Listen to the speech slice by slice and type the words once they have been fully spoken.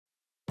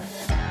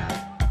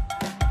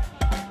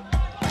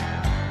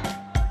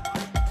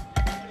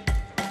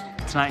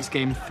Tonight's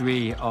game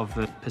 3 of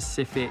the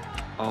Pacific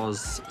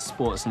Oz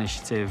Sports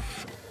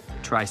Initiative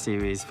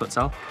Tri-Series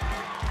Futsal.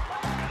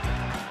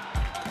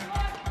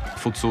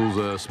 Futsal's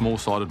a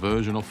small-sided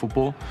version of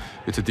football.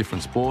 It's a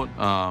different sport.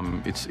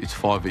 It's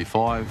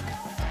 5v5.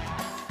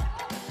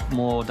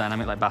 More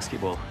dynamic like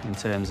basketball in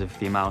terms of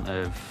the amount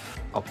of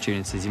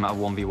opportunities, the amount of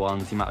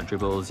 1v1s, the amount of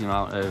dribbles, the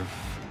amount of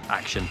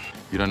action.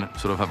 You don't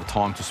sort of have a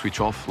time to switch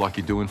off like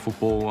you do in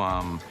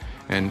football.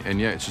 And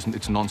yeah,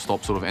 it's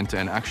non-stop sort of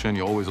end-to-end action.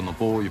 You're always on the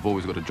ball. You've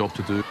always got a job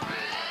to do.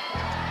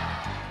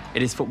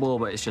 It is football,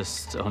 but it's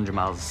just 100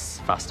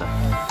 miles faster.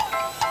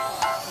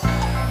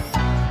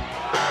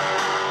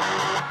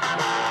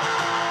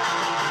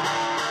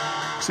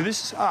 So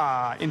this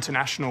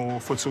International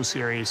Futsal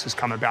Series has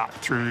come about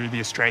through the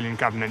Australian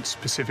government's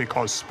Pacific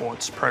Oz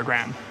Sports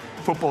program.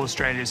 Football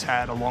Australia's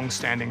had a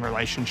long-standing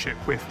relationship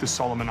with the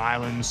Solomon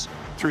Islands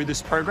through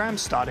this program,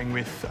 starting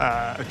with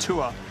a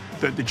tour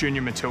that the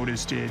Junior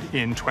Matildas did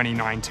in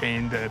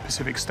 2019, the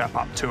Pacific Step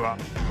Up Tour.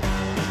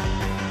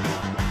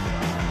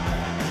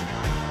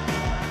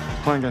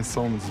 Playing against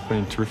Solomons has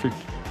been terrific.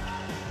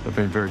 They've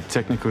been very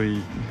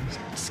technically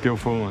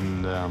skillful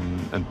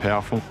and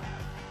powerful.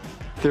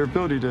 Their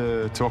ability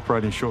to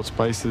operate in short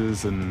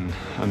spaces and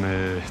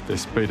their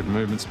speed of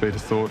movement, speed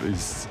of thought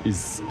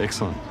is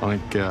excellent. I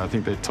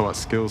think their tight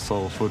skills,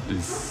 sole of foot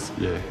is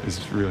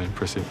really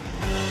impressive.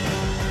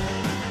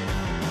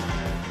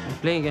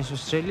 Playing against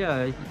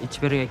Australia, it's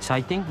very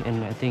exciting,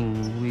 and I think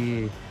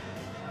we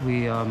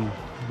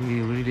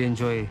really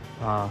enjoy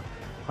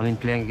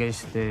playing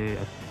against the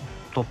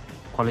top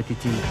quality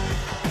team.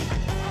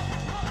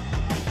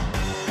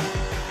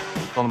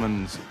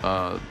 Solomon's,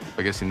 I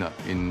guess, in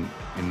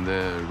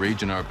the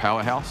region are a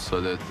powerhouse,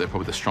 so they're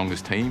probably the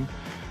strongest team,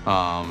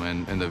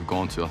 and they've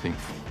gone to, I think,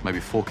 maybe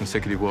 4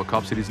 consecutive World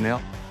Cups it is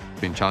now.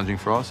 It's been challenging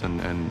for us, and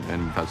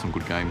we've had some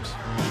good games.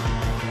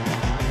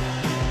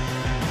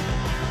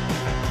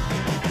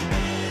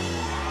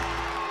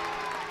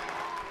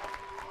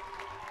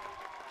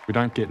 We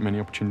don't get many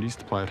opportunities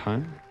to play at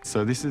home,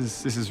 so this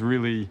is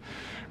really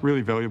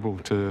valuable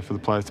for the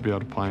players to be able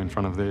to play in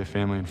front of their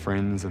family and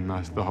friends and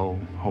the whole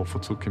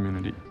futsal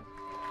community.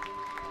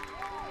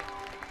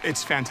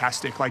 It's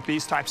fantastic. Like,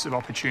 these types of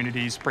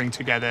opportunities bring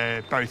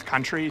together both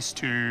countries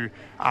to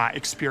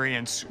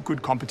experience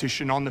good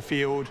competition on the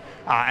field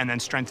and then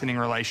strengthening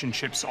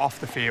relationships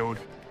off the field.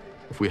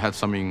 If we had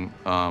something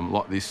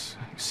like this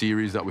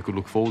series that we could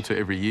look forward to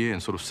every year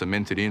and sort of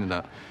cement it in and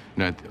that,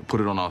 put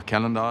it on our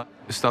calendar,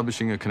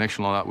 establishing a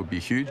connection like that would be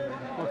huge.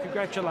 Well,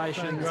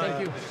 congratulations.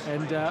 Thank you.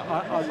 And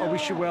I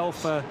wish you well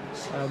for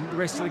the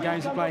rest of the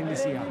games you're playing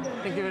this year.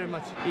 Thank you very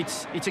much.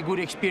 It's a good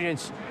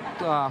experience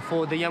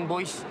for the young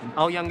boys.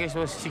 Our youngest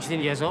was 16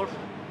 years old.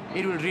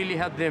 It will really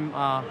help them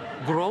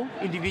grow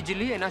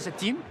individually and as a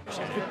team.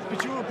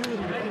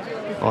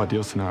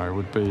 Ideal scenario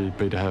would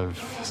be to have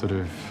sort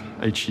of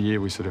each year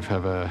we sort of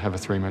have a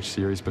 3-match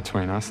series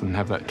between us and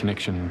have that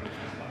connection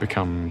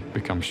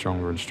become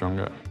stronger and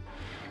stronger.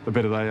 The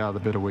better they are, the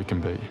better we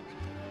can be.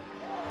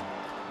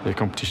 Their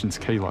competition's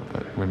key like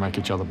that. We make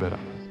each other better.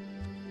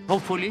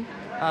 Hopefully,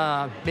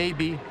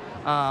 maybe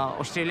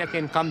Australia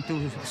can come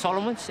to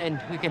Solomons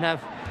and we can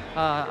have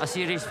a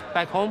series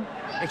back home,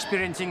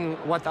 experiencing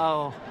what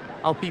our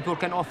people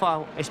can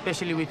offer,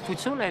 especially with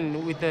futsal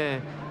and with the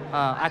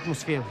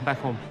atmosphere back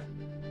home.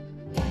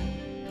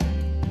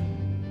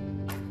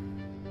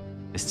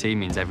 This team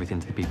means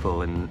everything to the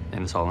people in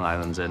the Solomon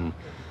Islands, and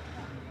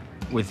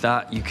with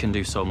that you can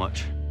do so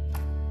much.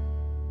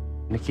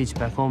 The kids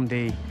back home,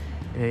 they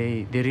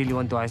really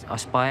want to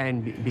aspire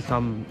and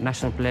become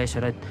national players so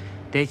that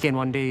they can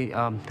one day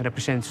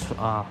represent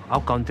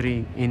our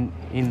country in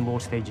more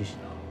stages.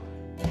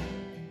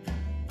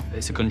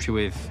 It's a country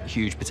with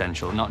huge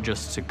potential, not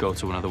just to go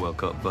to another World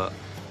Cup, but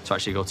to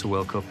actually go to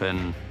World Cup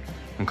and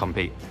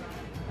compete.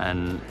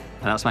 And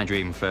that's my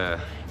dream for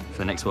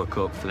the next World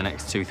Cup, for the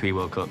next 2-3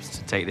 World Cups,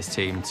 to take this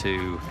team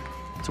to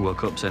World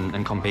Cups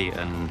and compete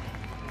and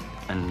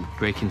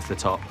break into the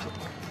top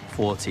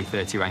 40,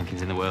 30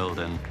 rankings in the world.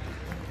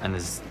 And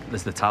there's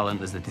the talent,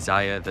 there's the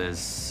desire,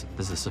 there's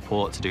the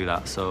support to do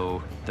that.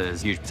 So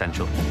there's huge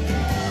potential.